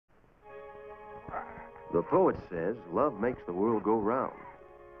The poet says love makes the world go round.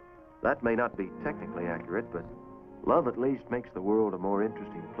 That may not be technically accurate, but love at least makes the world a more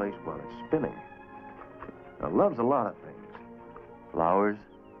interesting place while it's spinning. Now, love's a lot of things. Flowers,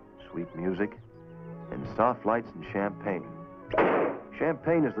 sweet music, and soft lights and champagne.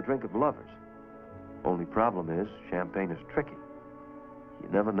 Champagne is the drink of lovers. Only problem is, champagne is tricky. You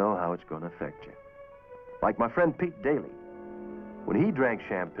never know how it's going to affect you. Like my friend Pete Daly. When he drank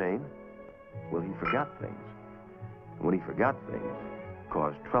champagne, well, he forgot things. And when he forgot things, it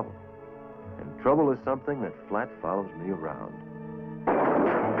caused trouble. And trouble is something that flat follows me around.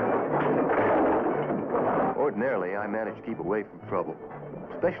 Ordinarily, I manage to keep away from trouble,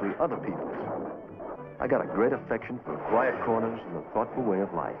 especially other people's. I got a great affection for quiet corners and a thoughtful way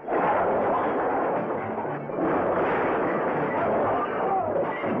of life.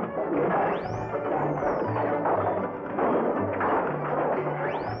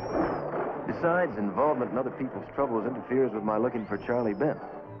 Besides, involvement in other people's troubles interferes with my looking for Charlie Bent.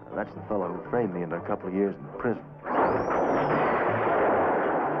 That's the fellow who framed me into a couple of years in prison.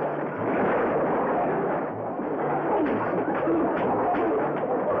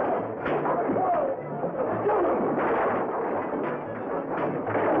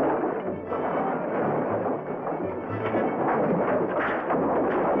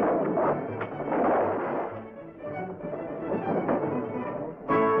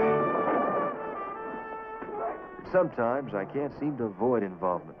 Sometimes I can't seem to avoid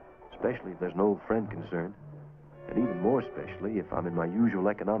involvement, especially if there's an old friend concerned. And even more especially if I'm in my usual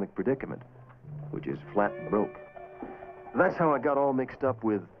economic predicament, which is flat and broke. That's how I got all mixed up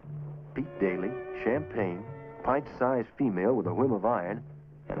with Pete Daly, champagne, pint-sized female with a whim of iron,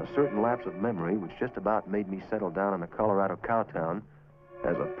 and a certain lapse of memory which just about made me settle down in a Colorado cow town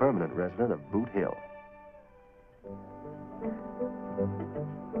as a permanent resident of Boot Hill.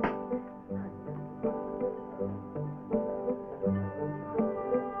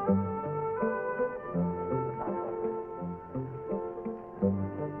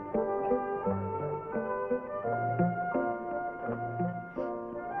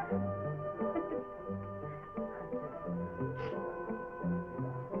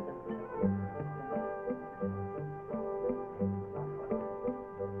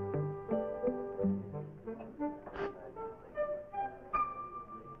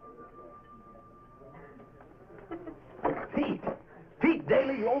 Pete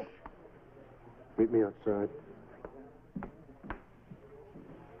Daly, you old... Meet me outside.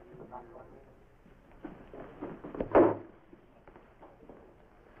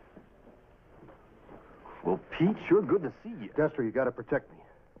 Well, Pete, sure good to see you. DESTRY, you gotta protect me.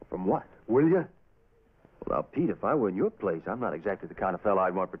 From what? Will you? Well, now, Pete, if I were in your place, I'm not exactly the kind of fellow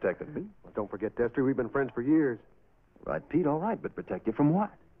I'd want protecting me. Well, don't forget, DESTRY, we've been friends for years. Right, Pete, all right, but protect you from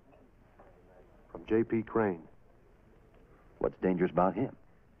what? From J.P. Crane. What's dangerous about him?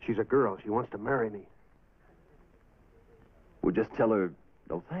 She's a girl. She wants to marry me. We'll just tell her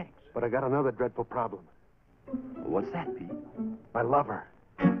no thanks. But I got another dreadful problem. Well, what's that, Pete? I love her.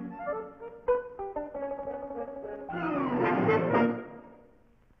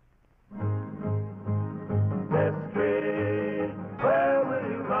 DESTRY, where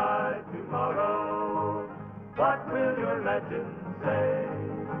will you ride tomorrow? What will your legend say?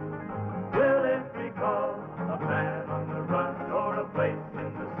 Will it recall a man on the run, or a place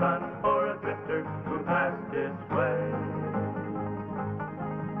in the sun, or a drifter who passed his way?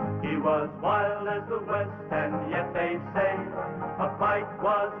 He was wild as the West, and yet they say a fight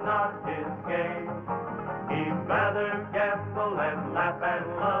was not his game. He'd rather gamble and laugh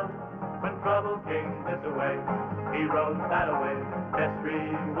and love when trouble came this way. He rode that away.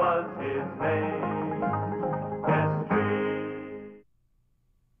 DESTRY was his name. DESTRY.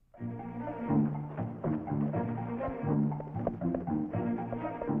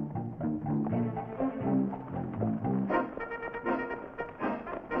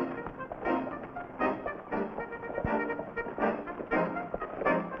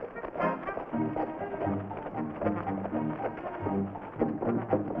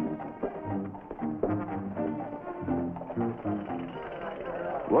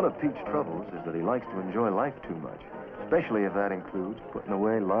 One of Pete's troubles is that he likes to enjoy life too much, especially if that includes putting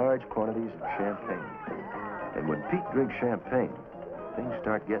away large quantities of champagne. And when Pete drinks champagne, things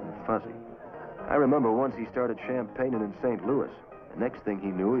start getting fuzzy. I remember once he started champagning in St. Louis. The next thing he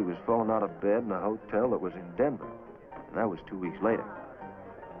knew, he was falling out of bed in a hotel that was in Denver. And that was 2 weeks later.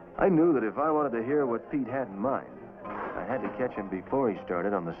 I knew that if I wanted to hear what Pete had in mind, I had to catch him before he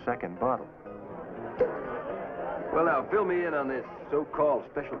started on the second bottle. Well, now, fill me in on this so-called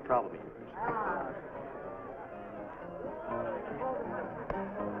special problem of yours.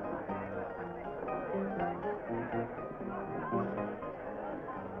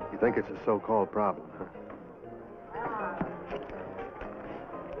 think it's a so-called problem, huh?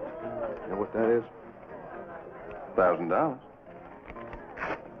 You know what that is? $1,000.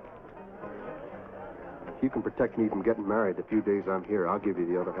 If you can protect me from getting married the few days I'm here, I'll give you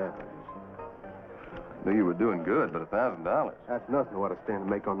the other half. Knew you were doing good, but $1,000. That's nothing to what I stand to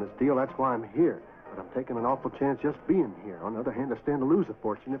make on this deal. That's why I'm here. But I'm taking an awful chance just being here. On the other hand, I stand to lose a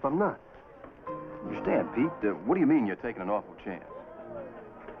fortune if I'm not. You stand, Pete. What do you mean you're taking an awful chance?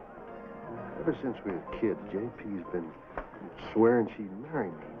 Ever since we were kids, JP's been swearing she'd marry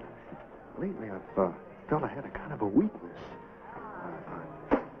me. Lately, I've felt I had a kind of a weakness.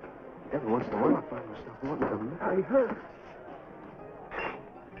 Every once in a while, I find myself wanting to marry her.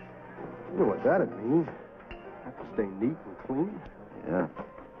 You know what that'd mean. Have to stay neat and clean. Yeah.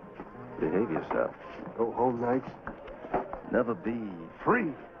 Behave yourself. Go home nights. Never be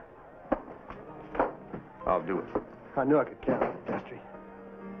Free. I'll do it. I knew I could count on it, Destry.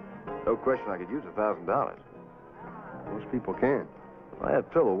 No question I could use $1,000. Most people can. I have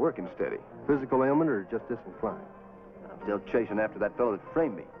trouble working steady. Physical ailment or just disinclined? I'm still chasing after that fellow that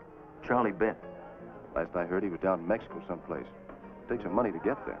framed me, Charlie Bent. Last I heard, he was down in Mexico someplace. Takes some money to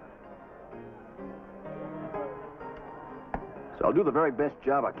get there. So I'll do the very best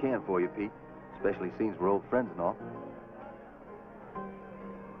job I can for you, Pete. Especially since we're old friends and all.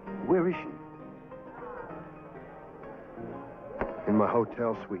 Where is she? In my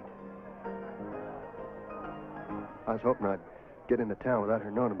hotel suite. I was hoping I'd get into town without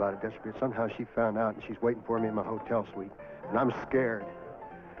her knowing about it, Destry, but somehow she found out and she's waiting for me in my hotel suite. And I'm scared.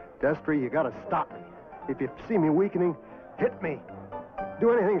 Destry, you gotta stop me. If you see me weakening, hit me.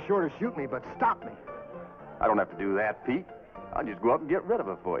 Do anything short of shoot me, but stop me. I don't have to do that, Pete. I'll just go up and get rid of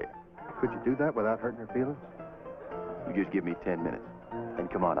her for you. Could you do that without hurting her feelings? You just give me 10 minutes. And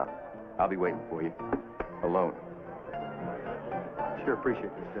come on up. I'll be waiting for you. Alone. Sure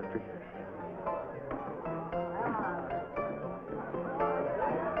appreciate this, Destry.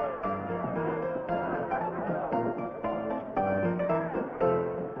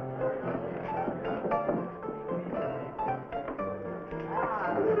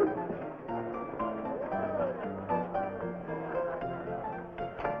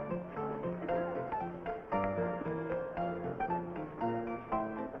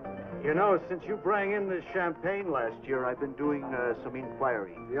 You know, since you brought in this champagne last year, I've been doing some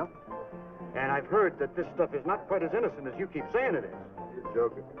inquiry. Yeah? And I've heard that this stuff is not quite as innocent as you keep saying it is. You're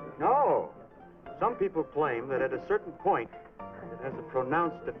joking. No. Some people claim that at a certain point, it has a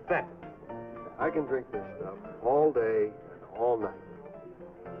pronounced effect. I can drink this stuff all day and all night.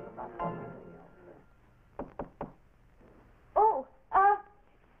 Oh,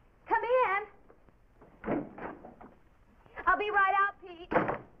 come in. I'll be right out, Pete.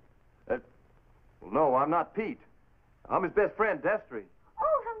 Well, no, I'm not Pete. I'm his best friend, Destry.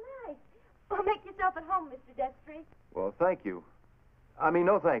 Oh, how nice. Well, make yourself at home, Mr. Destry. Well, thank you. I mean,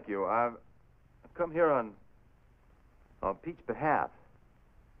 no thank you. I've come here on Pete's behalf.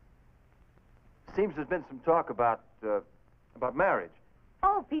 Seems there's been some talk about marriage.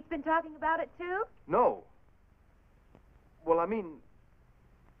 Oh, Pete's been talking about it, too? No. Well, I mean,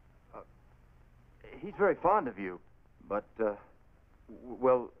 he's very fond of you, but,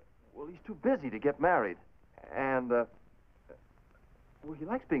 well, he's too busy to get married. And, well, he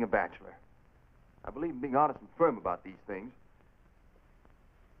likes being a bachelor. I believe in being honest and firm about these things.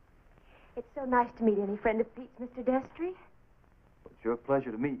 It's so nice to meet any friend of Pete's, Mr. Destry. Well, it's your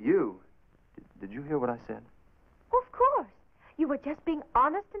pleasure to meet you. Did you hear what I said? Oh, of course. You were just being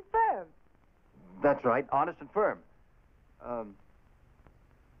honest and firm. That's right, honest and firm.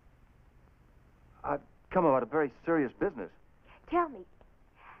 I've come about a very serious business. Tell me,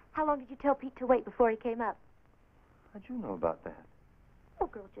 how long did you tell Pete to wait before he came up? How'd you know about that? Oh,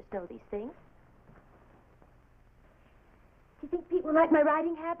 girls just know these things. Do you think Pete will like my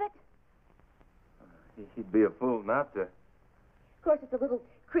riding habit? He'd be a fool not to. Of course, it's a little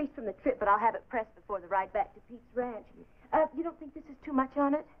crease from the trip, but I'll have it pressed before the ride back to Pete's ranch. You don't think this is too much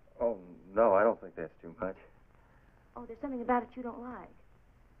on it? Oh, no, I don't think that's too much. Oh, there's something about it you don't like.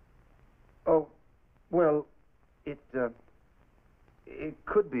 Oh, well, it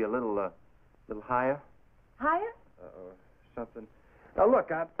could be a little higher. Higher? Or something. Now,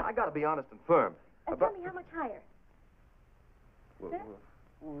 look, I got to be honest and firm. Tell me how much higher. Well,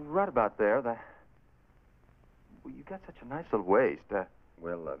 right about there. Well, you got such a nice little waist. I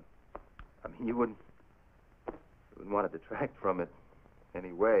mean, you wouldn't want to detract from it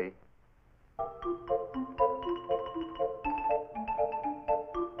anyway.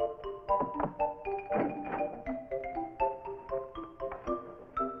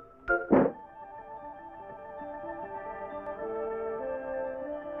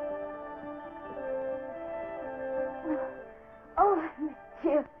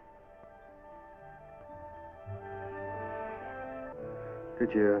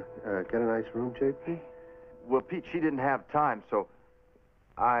 Did you get a nice room, JP? Well, Pete, she didn't have time, so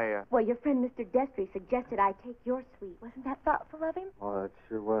Well, your friend Mr. Destry suggested I take your suite. Wasn't that thoughtful of him? Oh, it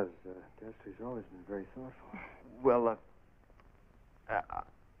sure was. Destry's always been very thoughtful. Well,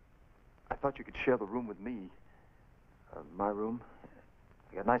 I thought you could share the room with me. My room.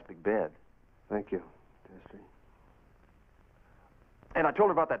 I got a nice big bed. Thank you, Destry. And I told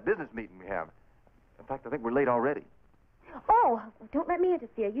her about that business meeting we have. In fact, I think we're late already. Oh, don't let me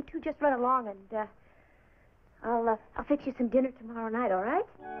interfere. You two just run along, and I'll fix you some dinner tomorrow night, all right?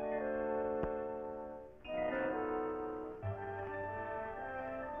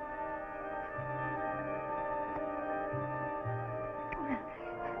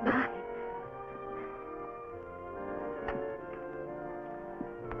 Bye.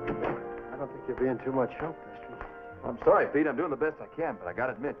 I don't think you're being too much help, Destry. I'm sorry, Pete. I'm doing the best I can, but I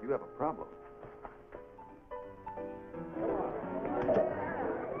gotta admit, you have a problem.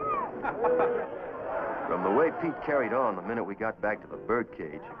 From the way Pete carried on the minute we got back to the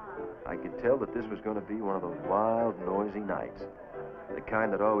birdcage, I could tell that this was going to be one of those wild, noisy nights. The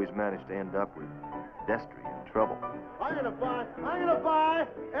kind that always managed to end up with Destry in trouble. I'm gonna buy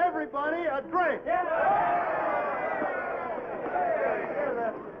everybody a drink.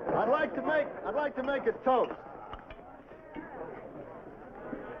 I'd like to make a toast.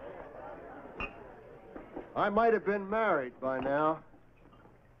 I might have been married by now,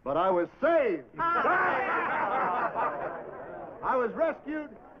 but I was saved. I was rescued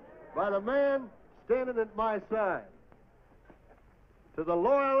by the man standing at my side. To the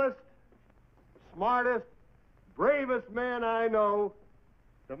loyalest, smartest, bravest man I know,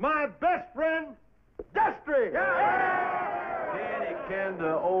 to my best friend, Destry! Any kind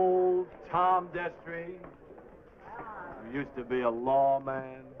of old Tom Destry, who used to be a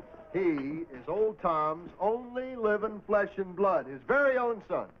lawman. He is old Tom's only living flesh and blood, his very own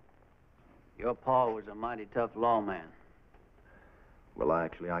son. Your pa was a mighty tough lawman. Well, I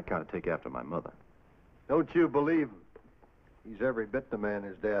kind of take after my mother. Don't you believe him? He's every bit the man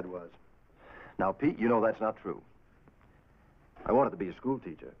his dad was. Now, Pete, you know that's not true. I wanted to be a school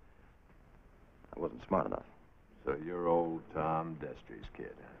teacher. I wasn't smart enough. So you're old Tom Destry's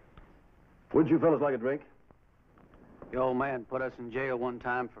kid, huh? Wouldn't you fellas like a drink? The old man put us in jail one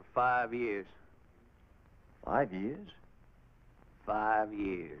time for 5 years. 5 years? 5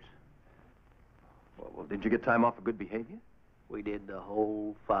 years. Well, did you get time off for good behavior? We did the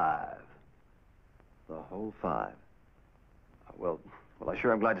whole 5. The whole 5. Well, I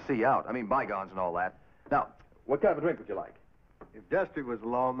sure am glad to see you out. I mean, bygones and all that. Now, what kind of a drink would you like? If Destry was a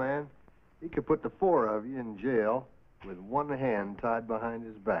lawman, he could put the 4 of you in jail with one hand tied behind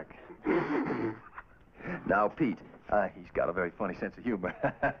his back. Now, Pete, he's got a very funny sense of humor.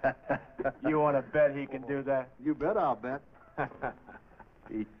 You want to bet he can do that? You bet I'll bet.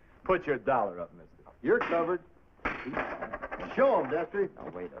 Pete, put your $1 up, mister. You're covered. Show him, Destry. Now,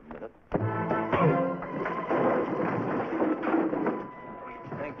 wait a minute.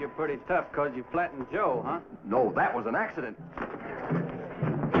 Think you're pretty tough because you flattened Joe, huh? No, that was an accident.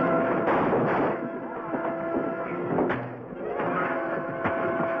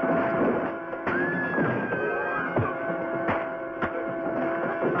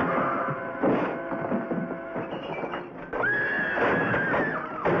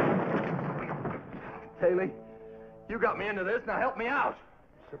 Haley, you got me into this. Now help me out.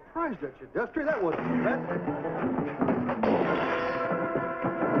 Surprised at you, Destry. That wasn't a bet.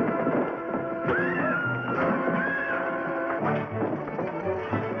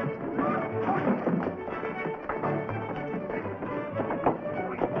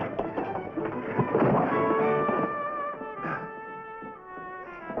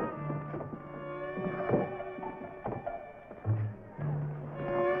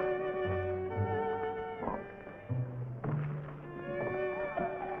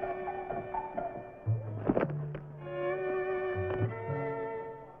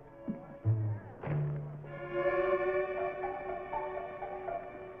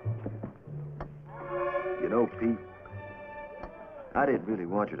 You know, Pete, I didn't really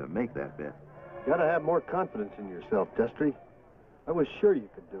want you to make that bet. You gotta have more confidence in yourself, Destry. I was sure you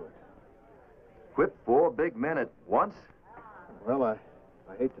could do it. Whip 4 big men at once? Well, I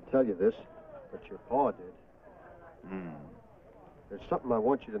hate to tell you this, but your pa did. There's something I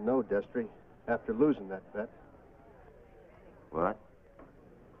want you to know, Destry, after losing that bet. What?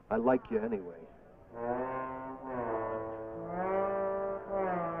 I like you anyway.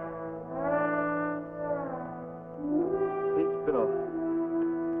 It's been a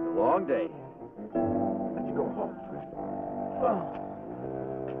long day. Let's go home.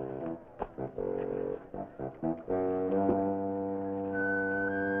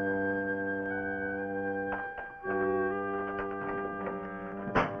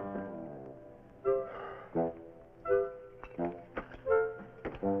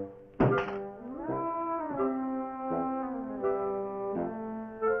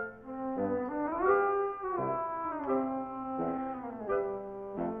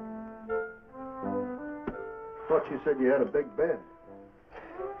 thought you said you had a big bed.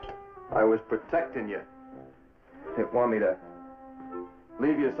 I was protecting you. Didn't want me to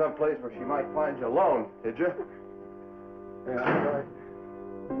leave you someplace where she might find you alone, did you? Yeah, that's right.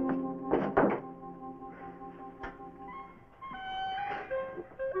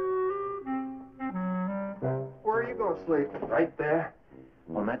 Where are you going to sleep? Right there,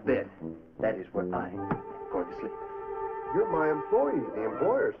 on that bed. That is where I'm going to sleep. You're my employee. The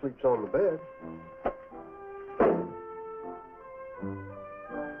employer sleeps on the bed.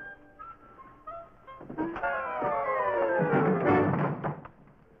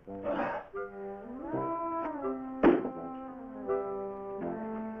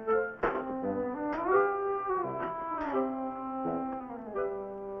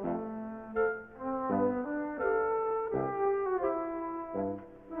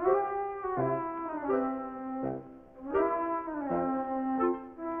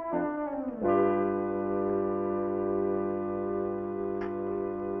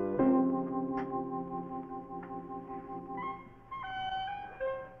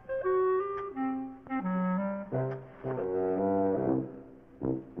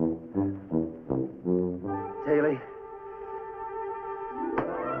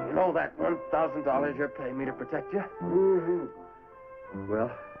 That $1,000 you're paying me to protect you? Mm-hmm.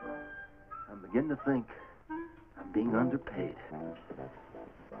 Well, I'm beginning to think I'm being underpaid. There.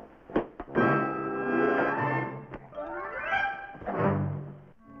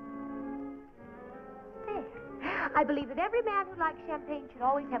 I believe that every man who likes champagne should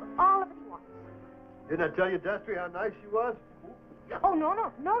always have all of it he wants. Didn't I tell you, Destry, how nice she was? Oh,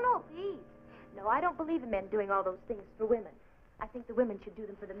 no, please. No, I don't believe in men doing all those things for women. I think the women should do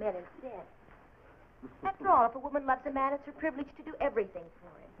them for the men instead. After all, if a woman loves a man, it's her privilege to do everything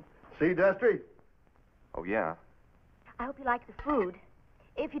for him. See, Destry? Oh, yeah? I hope you like the food.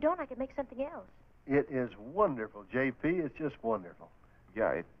 If you don't, I could make something else. It is wonderful, J.P. It's just wonderful.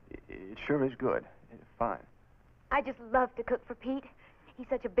 Yeah, it sure is good. It's fine. I just love to cook for Pete. He's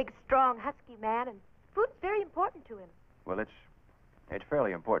such a big, strong, husky man, and food's very important to him. Well, it's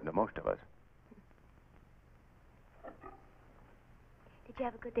fairly important to most of us. Did you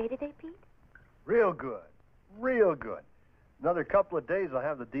have a good day today, Pete? Real good. Real good. Another couple of days, I'll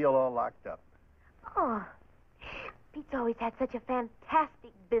have the deal all locked up. Oh, Pete's always had such a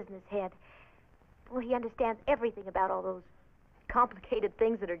fantastic business head. Well, he understands everything about all those complicated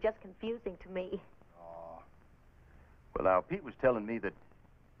things that are just confusing to me. Oh. Well, now, Pete was telling me that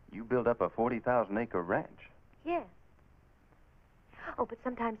you built up a 40,000-acre ranch. Yes. Oh, but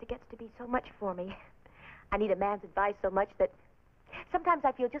sometimes it gets to be so much for me. I need a man's advice so much that sometimes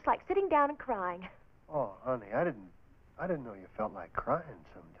I feel just like sitting down and crying. Oh, honey, I didn't know you felt like crying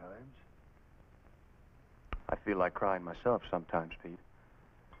sometimes. I feel like crying myself sometimes, Pete.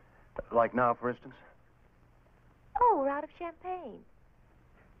 Like now, for instance. Oh, we're out of champagne.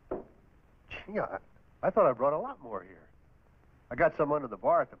 Gee, I thought I brought a lot more here. I got some under the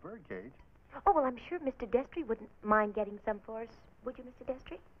bar at the birdcage. Oh, well, I'm sure Mr. Destry wouldn't mind getting some for us. Would you, Mr.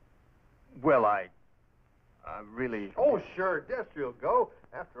 Destry? Well, I really... Oh, sure, Destry will go.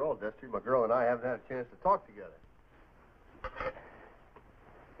 After all, Destry, my girl and I haven't had a chance to talk together.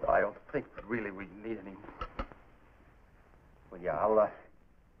 Well, I don't think that really we need any... Well, yeah, I'll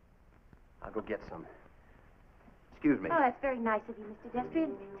go get some. Excuse me. Oh, that's very nice of you, Mr. Destry.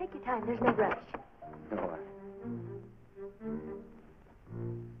 And take your time. There's no rush. No,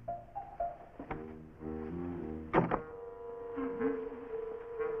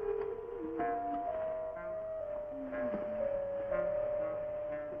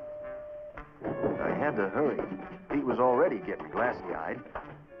 I had to hurry. Pete was already getting glassy-eyed.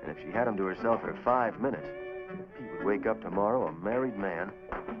 And if she had him to herself for 5 minutes, Pete would wake up tomorrow a married man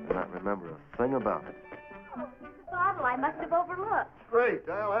and not remember a thing about it. Oh, it's a bottle I must have overlooked. Great,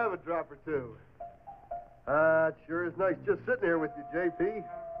 I'll have a drop or two. It sure is nice just sitting here with you, J.P.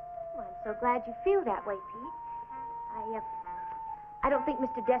 Well, I'm so glad you feel that way, Pete. I don't think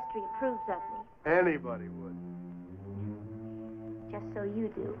Mr. Destry approves of me. Anybody would. Just so you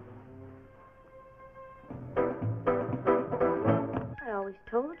do. I always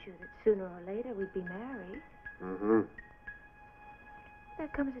told you that sooner or later we'd be married. Mm-hmm. There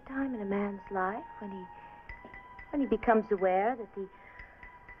comes a time in a man's life when he becomes aware that the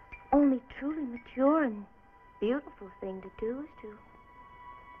only truly mature and beautiful thing to do is to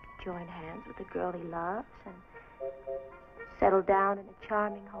join hands with the girl he loves and settle down in a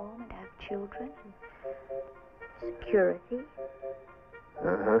charming home and have children and security.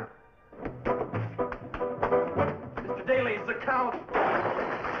 Uh-huh. Mr. Daly's the count.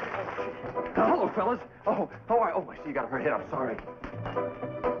 Hello, fellas. Oh, I see you got her head. I'm sorry.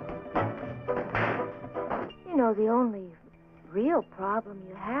 You know, the only real problem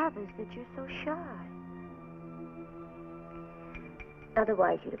you have is that you're so shy.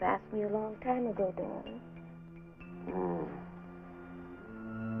 Otherwise, you'd have asked me a long time ago, darling.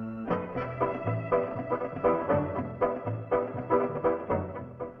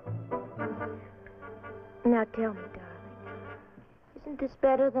 Now tell me, darling, isn't this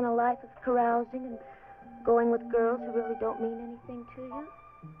better than a life of carousing and going with girls who really don't mean anything to you?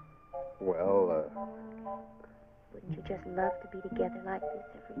 Well, Wouldn't you just love to be together like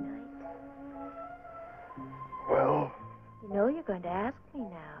this every night? well, You know you're going to ask me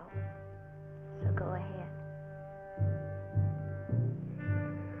now, so go ahead.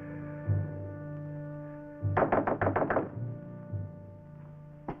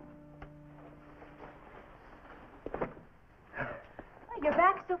 Oh, you're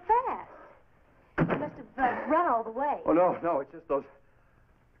back so fast. You must have run all the way. Oh, no, it's just those...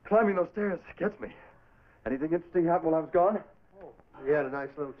 Climbing those stairs gets me. Anything interesting happened while I was gone? we had a nice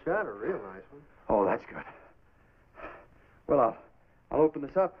little chat, a real nice one. Oh, that's good. Well, I'll open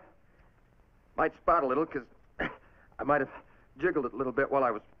this up. Might spot a little, because I might have jiggled it a little bit while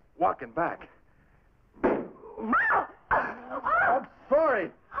I was walking back. I'm sorry.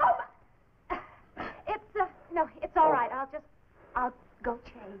 Oh, it's all right. I'll go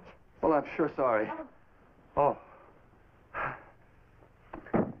change. Well, I'm sure sorry. Oh.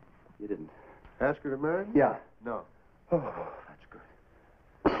 You didn't? Ask her to marry me? Yeah. No. Oh, that's good.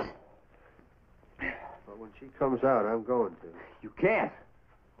 But when she comes out, I'm going to. You can't.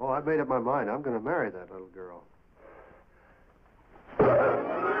 Oh, I've made up my mind. I'm going to marry that little girl.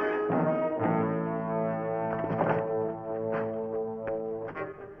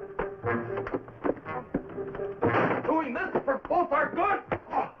 Doing this for both our good.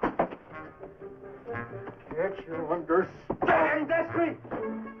 Can't you understand, Destry?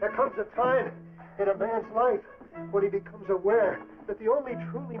 There comes a time in a man's life when he becomes aware that the only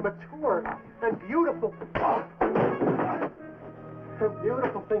truly mature and beautiful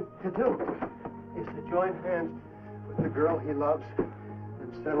thing to do is to join hands with the girl he loves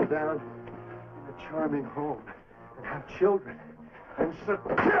and settle down in a charming home and have children and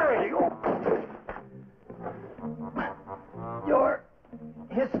security. You're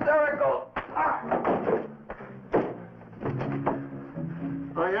hysterical.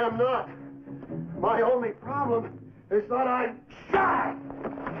 I am not. My only problem is that I'm shy.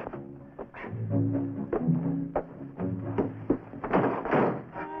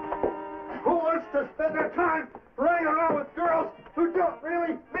 Who wants to spend their time running around with girls who don't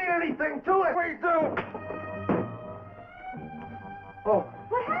really mean anything to it? We do. Oh,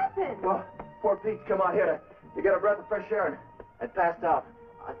 What happened? well, poor Pete's come out here to get a breath of fresh air and passed out.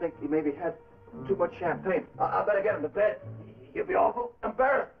 I think he maybe had too much champagne. I better get him to bed. He'll be awful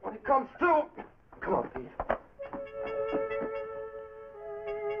embarrassed when he comes to. Come on, Pete.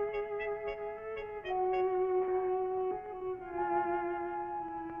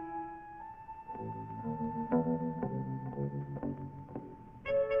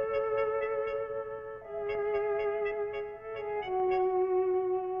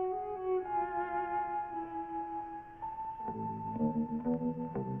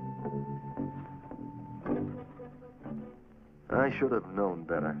 I should have known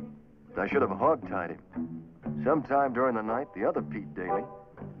better. I should have hog-tied him. Sometime during the night, the other Pete Daly,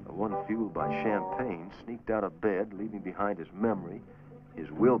 the one fueled by champagne, sneaked out of bed, leaving behind his memory, his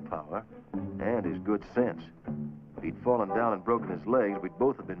willpower, and his good sense. If he'd fallen down and broken his legs, we'd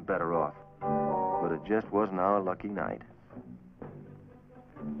both have been better off. But it just wasn't our lucky night.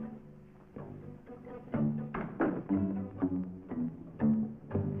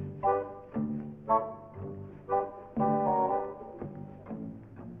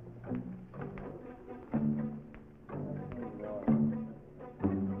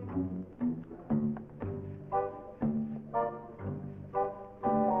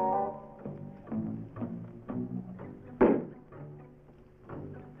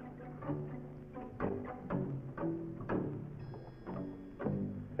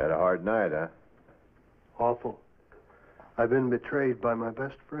 Had a hard night, huh? Awful. I've been betrayed by my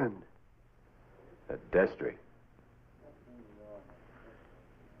best friend. At DESTRY.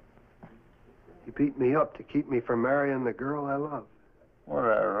 He beat me up to keep me from marrying the girl I love. What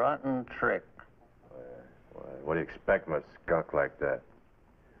a rotten trick. Well, what do you expect from a skunk like that?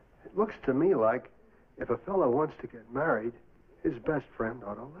 It looks to me like if a fellow wants to get married, his best friend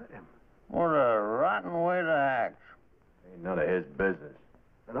ought to let him. What a rotten way to act. Ain't none of his business.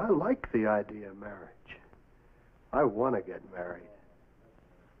 And I like the idea of marriage. I want to get married.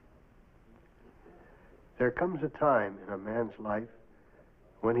 There comes a time in a man's life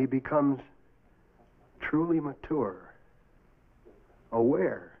when he becomes truly mature,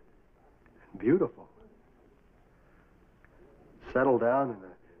 aware, and beautiful. Settle down in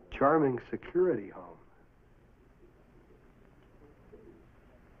a charming security home.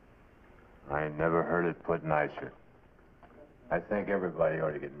 I never heard it put nicer. I think everybody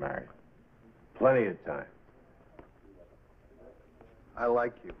ought to get married. Plenty of time. I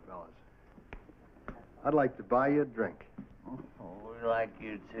like you, fellas. I'd like to buy you a drink. Oh, we like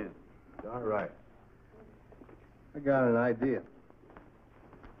you, too. All right. I got an idea.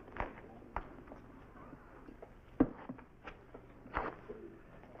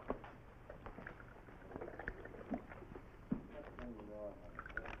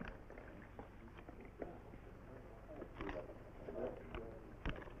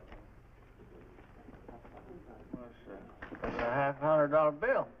 That's a $500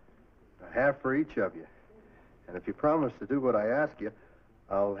 bill. A half for each of you. And if you promise to do what I ask you,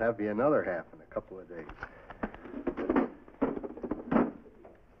 I'll have you another half in a couple of days.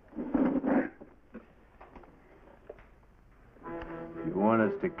 You want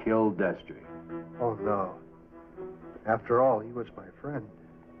us to kill Destry? Oh, no. After all, he was my friend.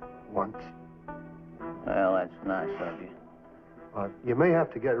 Once. Well, that's nice of you. You may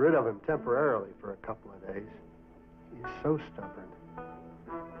have to get rid of him temporarily for a couple of days. He's so stubborn.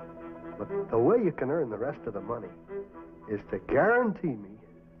 But the way you can earn the rest of the money is to guarantee me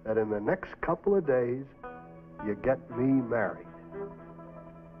that in the next couple of days, you get me married.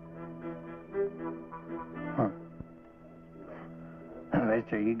 Huh.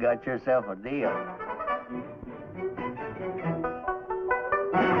 Mister, you got yourself a deal.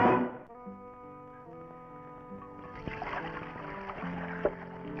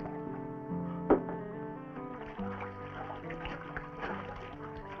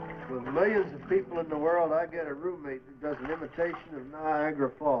 With millions of people in the world, I get a roommate who does an imitation of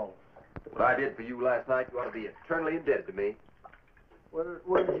Niagara Falls. What I did for you last night, you ought to be eternally indebted to me.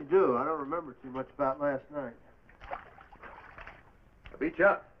 What did you do? I don't remember too much about last night. I beat you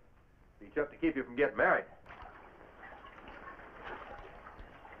up. Beat you up to keep you from getting married.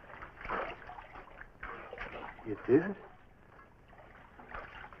 You did?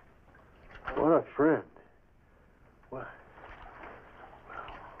 What a friend. What?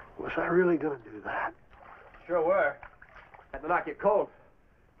 Was I really going to do that? Sure were. Had to knock you cold.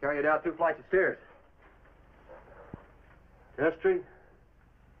 Carry you down 2 flights of stairs. Destry,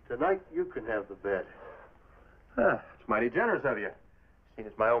 tonight you can have the bed. Huh. It's mighty generous of you. Seeing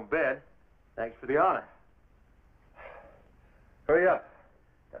it's my own bed. Thanks for the honor. Hurry up.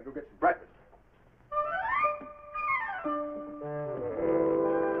 Gotta go get some breakfast.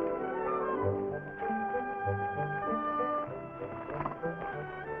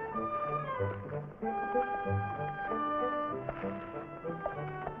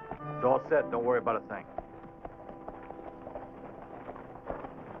 It's all set. Don't worry about a thing.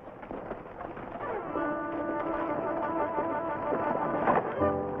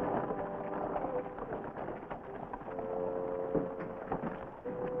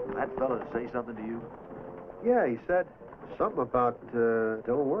 That fella say something to you? Yeah, he said something about,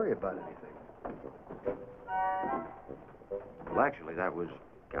 don't worry about anything. Well, actually, that was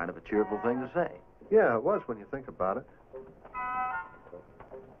kind of a cheerful thing to say. Yeah, it was when you think about it.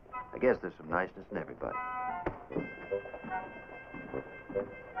 I guess there's some niceness in everybody.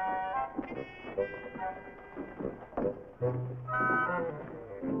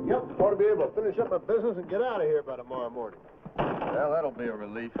 Yep, ought to be able to finish up my business and get out of here by tomorrow morning. Well, that'll be a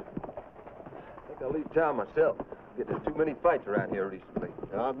relief. I think I'll leave town myself. There's too many fights around here recently.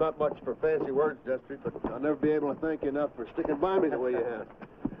 Now, I'm not much for fancy words, Destry, but I'll never be able to thank you enough for sticking by me the way you have.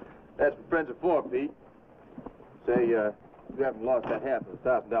 That's what friends are for, Pete. Say, you haven't lost that half of the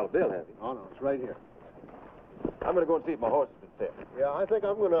 $1,000 bill, have you? Oh, no, it's right here. I'm going to go and see if my horse has been fed. Yeah, I think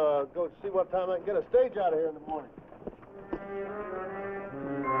I'm going to go see what time I can get a stage out of here in the morning.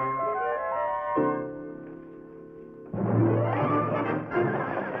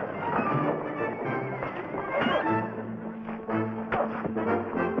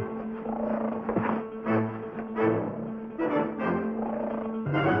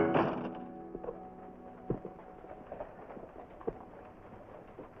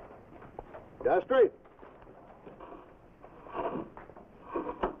 Destry?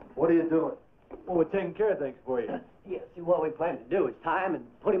 What are you doing? Well, we're taking care of things for you. Yeah, see, what we plan to do is tie him and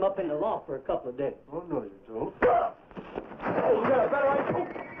put him up in the loft for a couple of days. Oh, no, you don't. Oh, you got a better idea?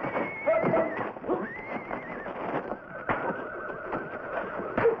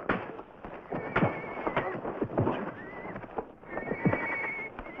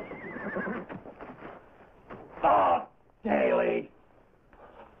 Oh, Daly!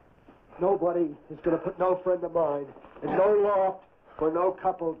 nobody is going to put no friend of mine in no loft for no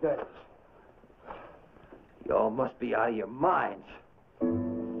couple days. Y'all must be out of your minds.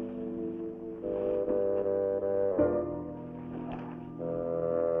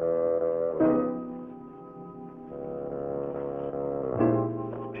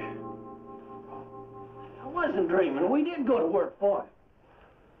 I wasn't dreaming. We did go to work for him.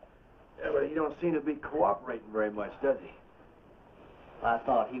 Yeah, but he don't seem to be cooperating very much, does he? I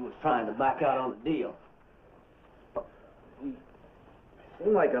thought he was trying to back out on the deal. He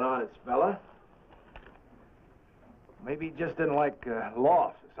seemed like an honest fella. Maybe he just didn't like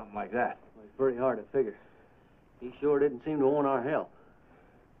loss or something like that. Well, it's pretty hard to figure. He sure didn't seem to want our help.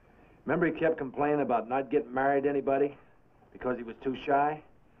 Remember he kept complaining about not getting married to anybody because he was too shy?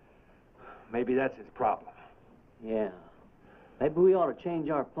 Maybe that's his problem. Yeah. Maybe we ought to change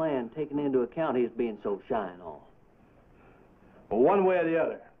our plan, taking into account his being so shy and all. Well, one way or the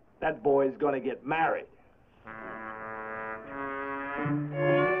other, that boy's gonna get married.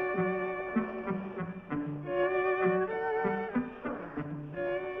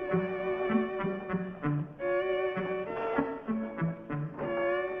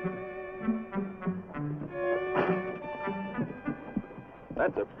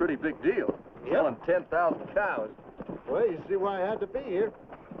 That's a pretty big deal. Selling 10,000 cows. Well, you see why I had to be here.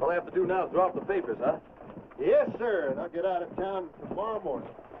 All I have to do now is drop the papers, huh? Yes, sir, and I'll get out of town tomorrow morning.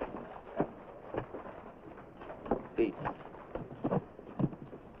 Pete,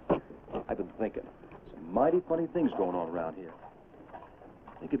 I've been thinking. Some mighty funny things going on around here.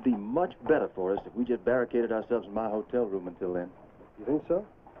 I think it'd be much better for us if we just barricaded ourselves in my hotel room until then. You think so?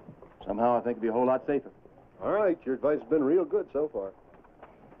 Somehow I think it'd be a whole lot safer. All right, your advice has been real good so far.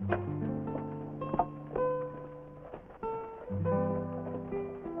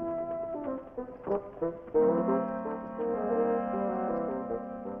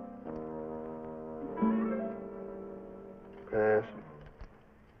 Pass.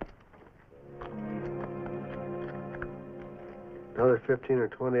 Another 15 or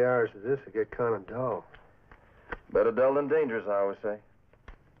 20 hours of this will get kind of dull. Better dull than dangerous, I always say.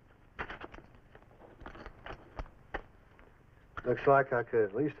 Looks like I could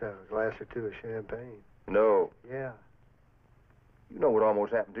at least have a glass or two of champagne. No. Yeah. You know what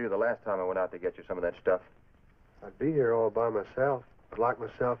almost happened to you the last time I went out to get you some of that stuff. I'd be here all by myself. I'd lock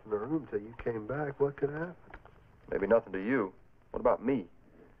myself in the room till you came back. What could happen? Maybe nothing to you. What about me?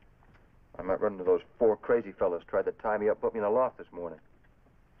 I might run into those 4 crazy fellas tried to tie me up, put me in a loft this morning.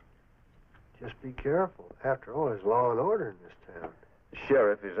 Just be careful. After all, there's law and order in this town. The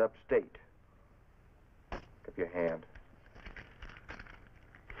sheriff is upstate. Give your hand.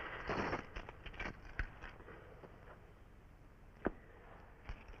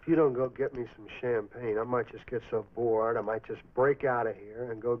 If you don't go get me some champagne, I might just get so bored, I might just break out of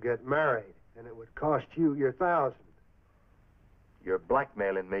here and go get married. And it would cost you your 1,000. You're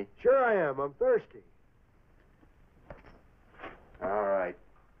blackmailing me. Sure I am. I'm thirsty. All right.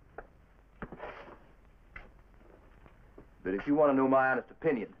 But if you want to know my honest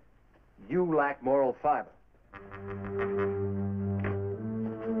opinion, you lack moral fiber.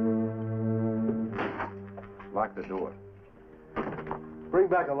 Lock the door. Bring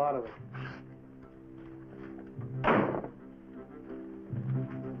back a lot of it.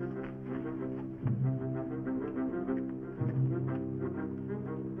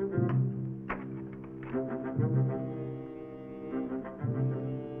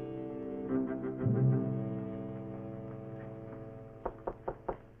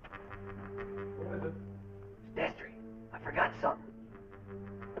 DESTRY, I forgot something.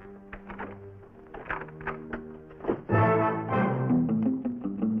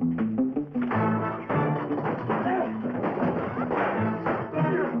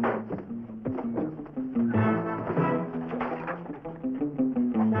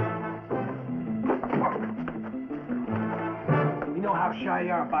 You know how shy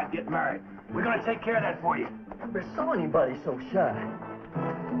you are about getting married. We're gonna take care of that for you. Never saw anybody so shy.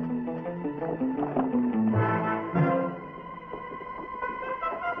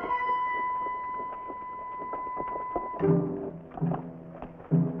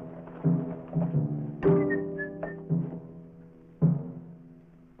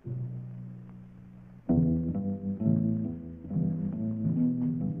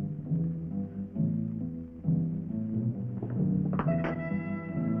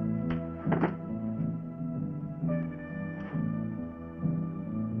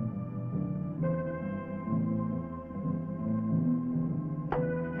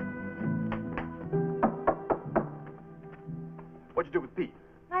 What'd you do with Pete?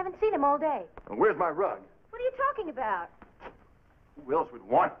 I haven't seen him all day. And where's my rug? What are you talking about? Who else would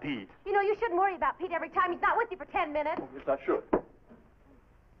want Pete? You know, you shouldn't worry about Pete every time he's not with you for 10 minutes. Oh, yes, I should.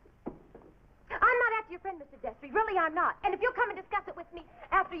 I'm not after your friend, Mr. Destry. Really, I'm not. And if you'll come and discuss it with me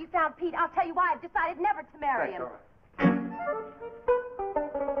after you found Pete, I'll tell you why I've decided never to marry him. All right.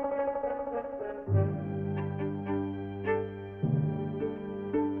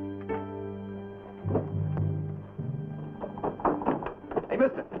 Hey,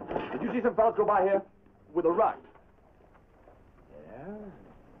 mister, did you see some fellas go by here with a rug? Yeah?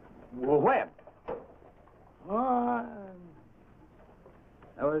 Well, when? Oh,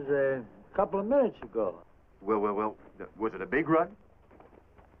 that was a couple of minutes ago. Well, was it a big rug?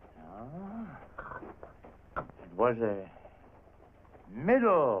 No. It was a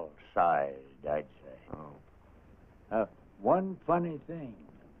middle-sized, I'd say. Oh. One funny thing.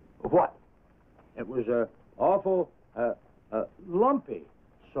 What? It was a awful, lumpy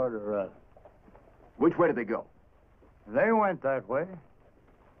sort of rug. Which way did they go? They went that way.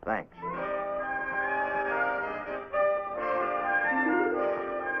 Thanks.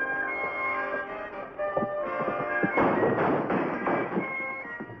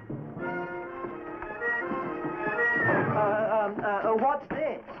 What's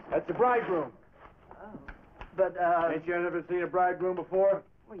this? That's the bridegroom. Oh. But, Ain't you ever seen a bridegroom before?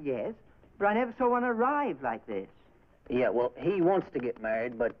 well, yes. But I never saw one arrive like this. Yeah, well, he wants to get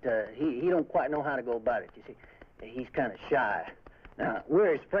married, but he don't quite know how to go about it, you see. He's kind of shy. Now,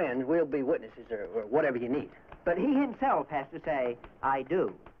 we're his friends. We'll be witnesses or whatever you need. But he himself has to say, I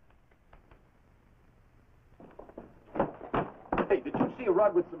do. Hey, did you see a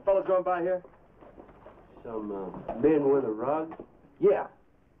rug with some fellas going by here? Some men with a rug? Yeah.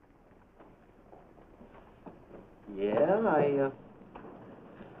 Yeah,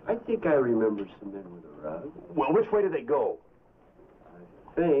 I think I remember some men with a rug. Well, which way did they go?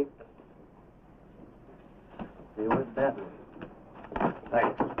 I think they went that way.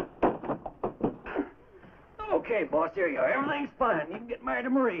 Thanks. Okay, boss, here you are. Everything's fine. You can get married to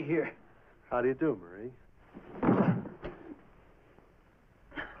Marie here. How do you do, Marie? I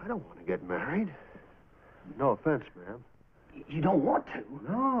don't want to get married. No offense, ma'am. You don't want to?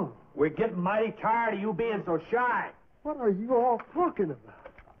 No. We're getting mighty tired of you being so shy. What are you all talking about?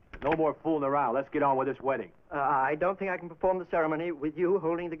 No more fooling around. Let's get on with this wedding. I don't think I can perform the ceremony with you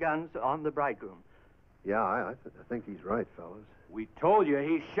holding the guns on the bridegroom. Yeah, I think he's right, fellas. We told you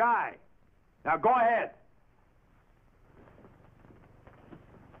he's shy. Now go ahead.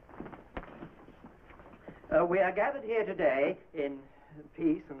 We are gathered here today in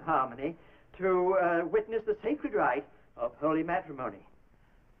peace and harmony to witness the sacred rite of holy matrimony.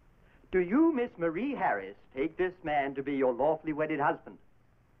 Do you, Miss Marie Harris, take this man to be your lawfully wedded husband?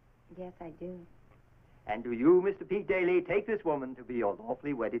 Yes, I do. And do you, Mr. Pete Daly, take this woman to be your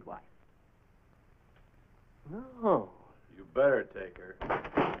lawfully wedded wife? No. You better take her.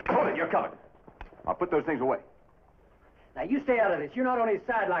 Hold it, you're coming. I'll put those things away. Now, you stay out of this. You're not on his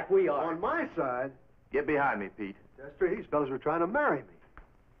side like we are. On my side, Get behind me, Pete. Destry, these fellas were trying to marry me.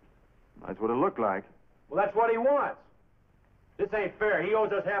 That's what it looked like. Well, that's what he wants. This ain't fair. He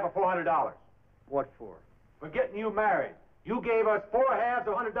owes us half of $400. What for? For getting you married. You gave us 4 halves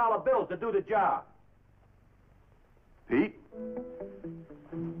of $100 bills to do the job. Pete?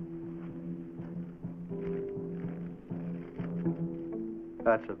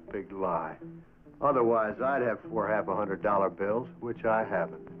 That's a big lie. Otherwise, I'd have 4 half $100 bills, which I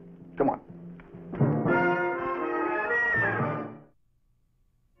haven't. Come on.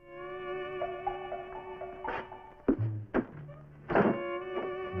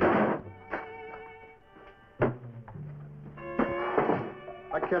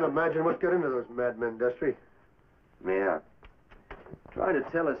 I can't imagine what got into those madmen, Destry. Yeah. Trying to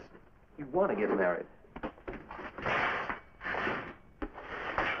tell us you want to get married.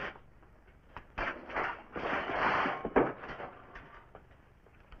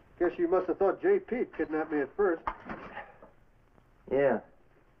 Guess you must have thought J. Pete kidnapped me at first. Yeah.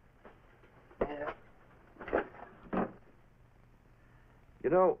 You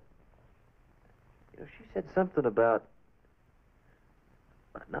know, she said something about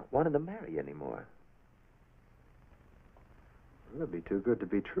not wanting to marry anymore. That'd be too good to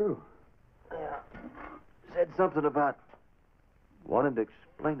be true. Yeah. Said something about wanting to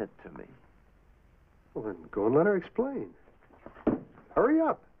explain it to me. Well, then go and let her explain. Hurry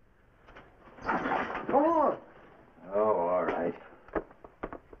up. Go on. Oh, all right.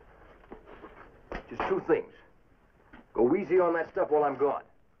 Just 2 things. Go easy on that stuff while I'm gone.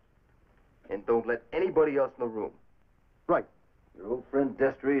 And don't let anybody else in the room. Right. Your old friend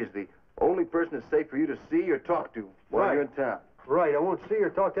Destry is the only person it's safe for you to see or talk to while Right. you're in town. Right, I won't see or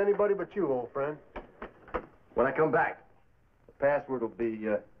talk to anybody but you, old friend. When I come back, password will be,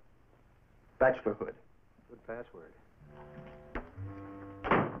 bachelorhood. Good password.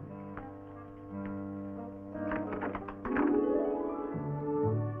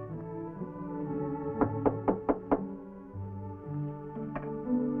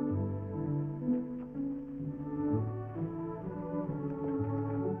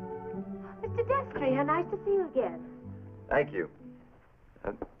 Mr. Destry, how nice to see you again. Thank you.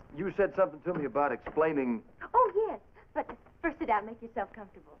 You said something to me about explaining... Oh, yes. But first sit down and make yourself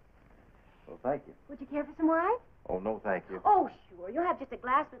comfortable. Well, thank you. Would you care for some wine? Oh, no, thank you. Oh, sure. You'll have just a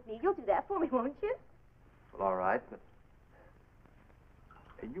glass with me. You'll do that for me, won't you? Well, all right, but...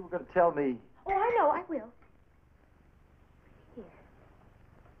 You were going to tell me... Oh, I know. I will. Here.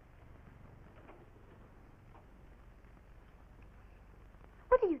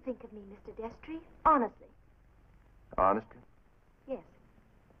 What do you think of me, Mr. Destry? Honestly. Honestly? Yes.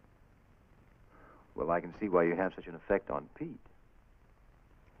 Well, I can see why you have such an effect on Pete.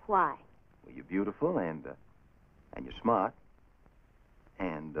 Why? Well, you're beautiful and you're smart.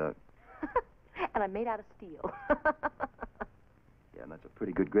 And, And I'm made out of steel. Yeah, and that's a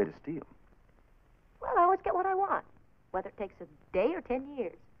pretty good grade of steel. Well, I always get what I want, whether it takes a day or 10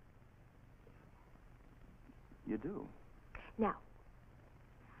 years. You do? Now,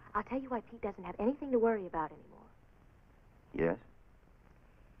 I'll tell you why Pete doesn't have anything to worry about anymore. Yes?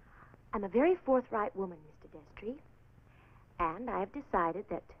 I'm a very forthright woman, Mr. Destry, and I've decided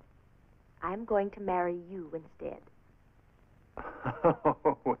that I'm going to marry you instead.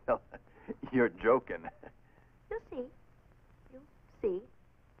 Oh, well, you're joking. You'll see. You'll see.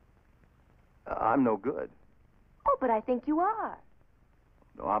 I'm no good. Oh, but I think you are.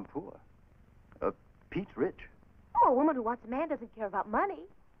 No, I'm poor. Pete's rich. Oh, a woman who wants a man doesn't care about money.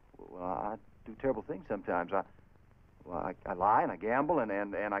 Well, I do terrible things sometimes. I lie and I gamble and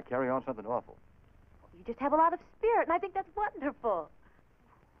I carry on something awful. You just have a lot of spirit, and I think that's wonderful.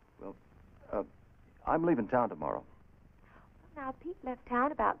 Well, I'm leaving town tomorrow. Now, Pete left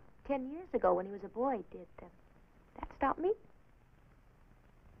town about 10 years ago when he was a boy. Did that stop me?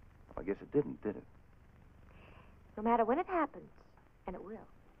 I guess it didn't, did it? No matter when it happens, and it will.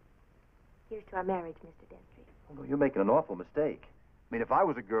 Here's to our marriage, Mr. Destry. Oh, no, you're making an awful mistake. I mean, if I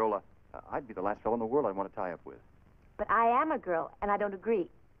was a girl, I'd be the last fellow in the world I'd want to tie up with. But I am a girl, and I don't agree.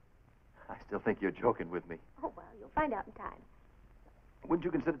 I still think you're joking with me. Oh, well, you'll find out in time. Wouldn't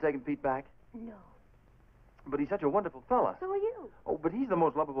you consider taking Pete back? No. But he's such a wonderful fella. So are you. Oh, but he's the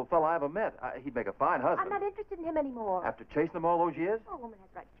most lovable fella I ever met. He'd make a fine husband. I'm not interested in him anymore. After chasing him all those years? Oh, a woman has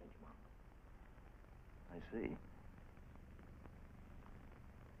the right to change her mind. I see.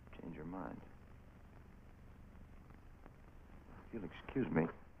 Change your mind. If you'll excuse me.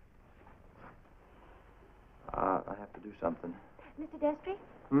 I have to do something. Mr. Destry?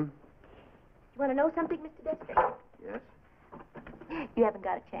 Hmm? You want to know something, Mr. Destry? Yes? You haven't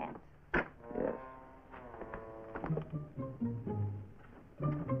got a chance. Yes.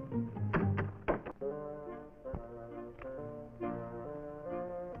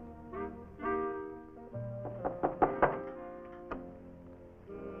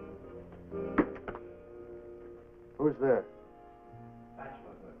 Who's there?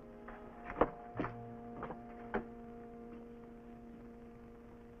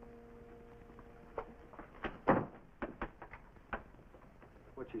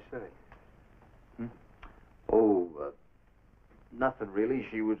 What'd she say? Oh, nothing really.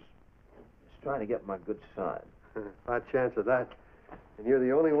 She was just trying to get my good side. Odd chance of that. And you're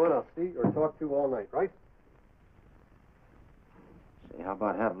the only one I'll see or talk to all night, right? Say, how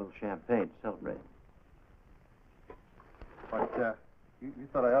about having a little champagne to celebrate? But, you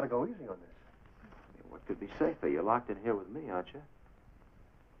thought I ought to go easy on this. What could be safer? You're locked in here with me, aren't you?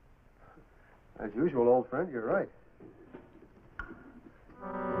 As usual, old friend, you're right.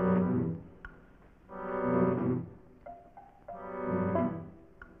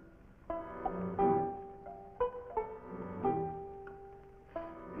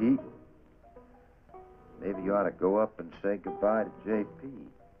 Pete, maybe you ought to go up and say goodbye to J.P.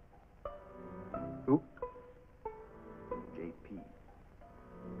 Who? J.P.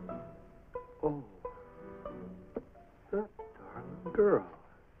 Oh, that darling girl.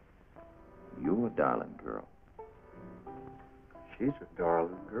 You're a darling girl. She's a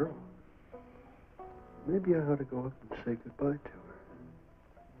darling girl. Maybe I ought to go up and say goodbye to her.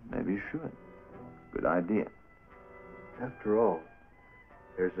 Maybe you should. Good idea. After all,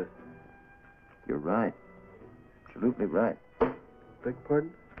 there's a... You're right. Absolutely right. Beg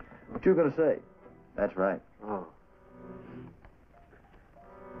pardon? What you gonna say? That's right. Oh.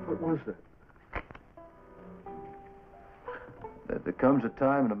 What was that? That there comes a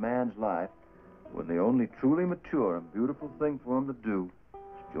time in a man's life when the only truly mature and beautiful thing for him to do is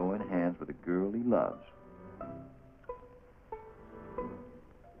join hands with a girl he loves.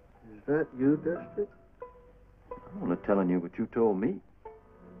 Is that you, Destry? I'm only telling you what you told me.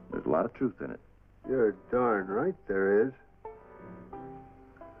 There's a lot of truth in it. You're darn right there is.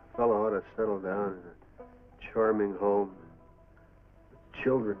 A fellow ought to settle down in a charming home with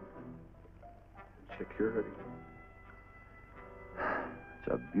children and security. It's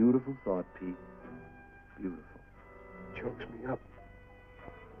a beautiful thought, Pete. Beautiful. Chokes me up.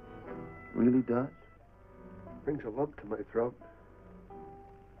 Really does? Brings a lump to my throat.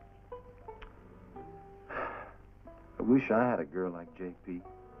 I wish I had a girl like JP. She's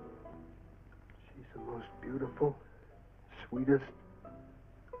the most beautiful, sweetest,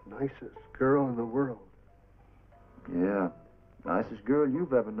 nicest girl in the world. Yeah. Nicest girl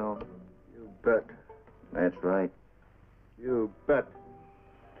you've ever known. You bet. That's right. You bet.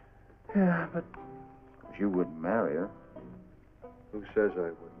 Yeah, but you wouldn't marry her. Who says I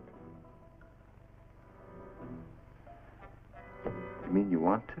wouldn't? You mean you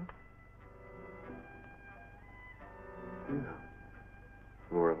want to? Yeah.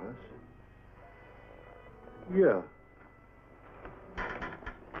 More or less. Yeah.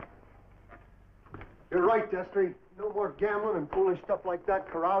 You're right, Destry. No more gambling and foolish stuff like that,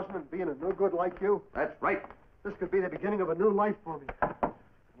 carousing and being a no good like you. That's right. This could be the beginning of a new life for me.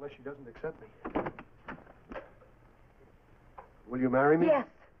 Unless she doesn't accept me. Will you marry me? Yes.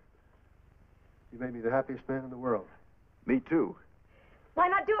 You made me the happiest man in the world. Me too. Why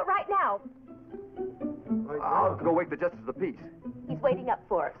not do it right now? Right I'll now. go wake the Justice of the Peace. He's waiting up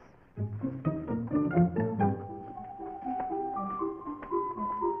for us.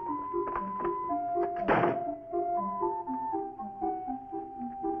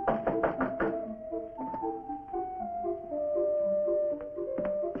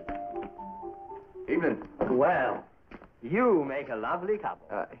 Evening. Well, you make a lovely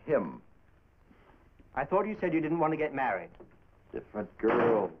couple. Him. I thought you said you didn't want to get married. Different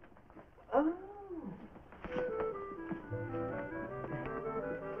girl. Oh.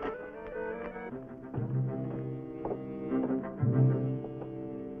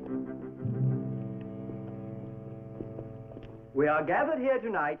 We are gathered here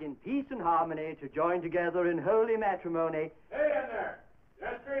tonight in peace and harmony to join together in holy matrimony. Hey in there!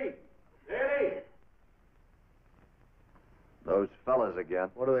 Destry! Lady! Those fellas again.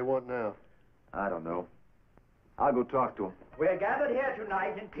 What do they want now? I don't know. I'll go talk to them. We are gathered here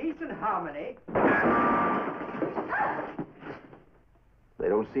tonight in peace and harmony. They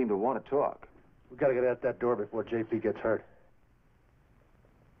don't seem to want to talk. We gotta get out that door before JP gets hurt.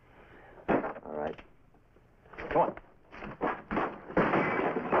 All right. Come on.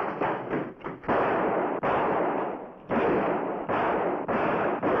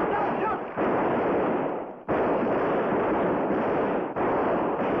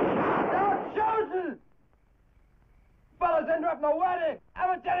 Interrupt my wedding.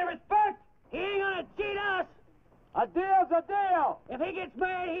 Haven't you any respect? He ain't gonna cheat us. A deal's a deal. If he gets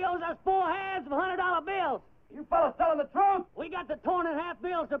married, he owes us 4 halves of $100 bills. You fellas telling the truth? We got the torn in half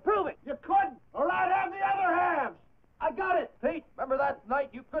bills to prove it. You couldn't, or I'd have the other halves. I got it, Pete. Remember that night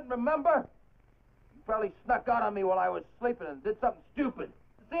you couldn't remember? You probably snuck out on me while I was sleeping and did something stupid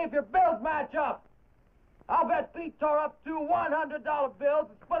to see if your bills match up. I'll bet Pete tore up 2 $100 bills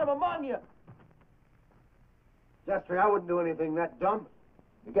and split them among you. Destry, I wouldn't do anything that dumb.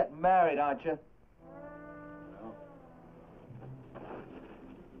 You're getting married, aren't you?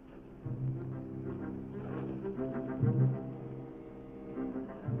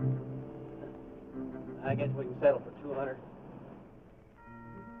 I guess we can settle for 200.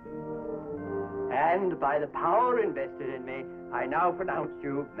 And by the power invested in me, I now pronounce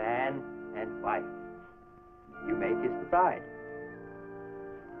you man and wife. You may kiss the bride.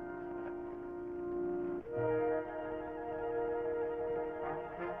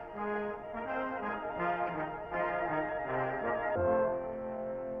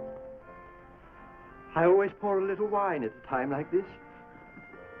 I always pour a little wine at a time like this.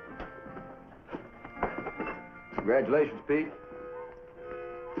 Congratulations, Pete.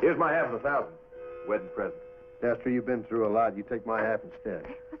 Here's my half of the 1,000. Wedding present. Destry, you've been through a lot. You take my half instead.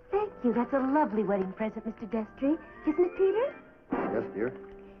 Well, thank you. That's a lovely wedding present, Mr. Destry. Isn't it, Peter? Yes, dear.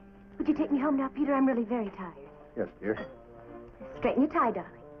 Would you take me home now, Peter? I'm really very tired. Yes, dear. Straighten your tie,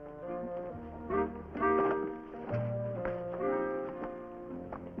 darling.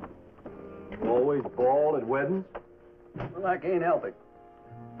 Always bald at weddings? Well, I can't help it.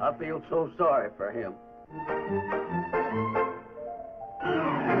 I feel so sorry for him.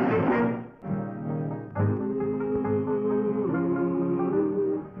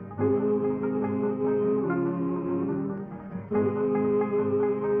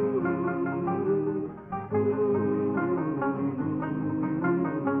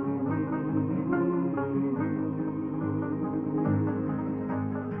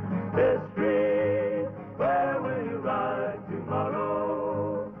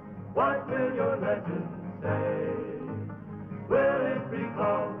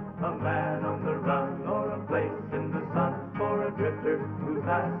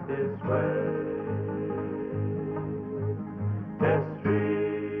 fastest way.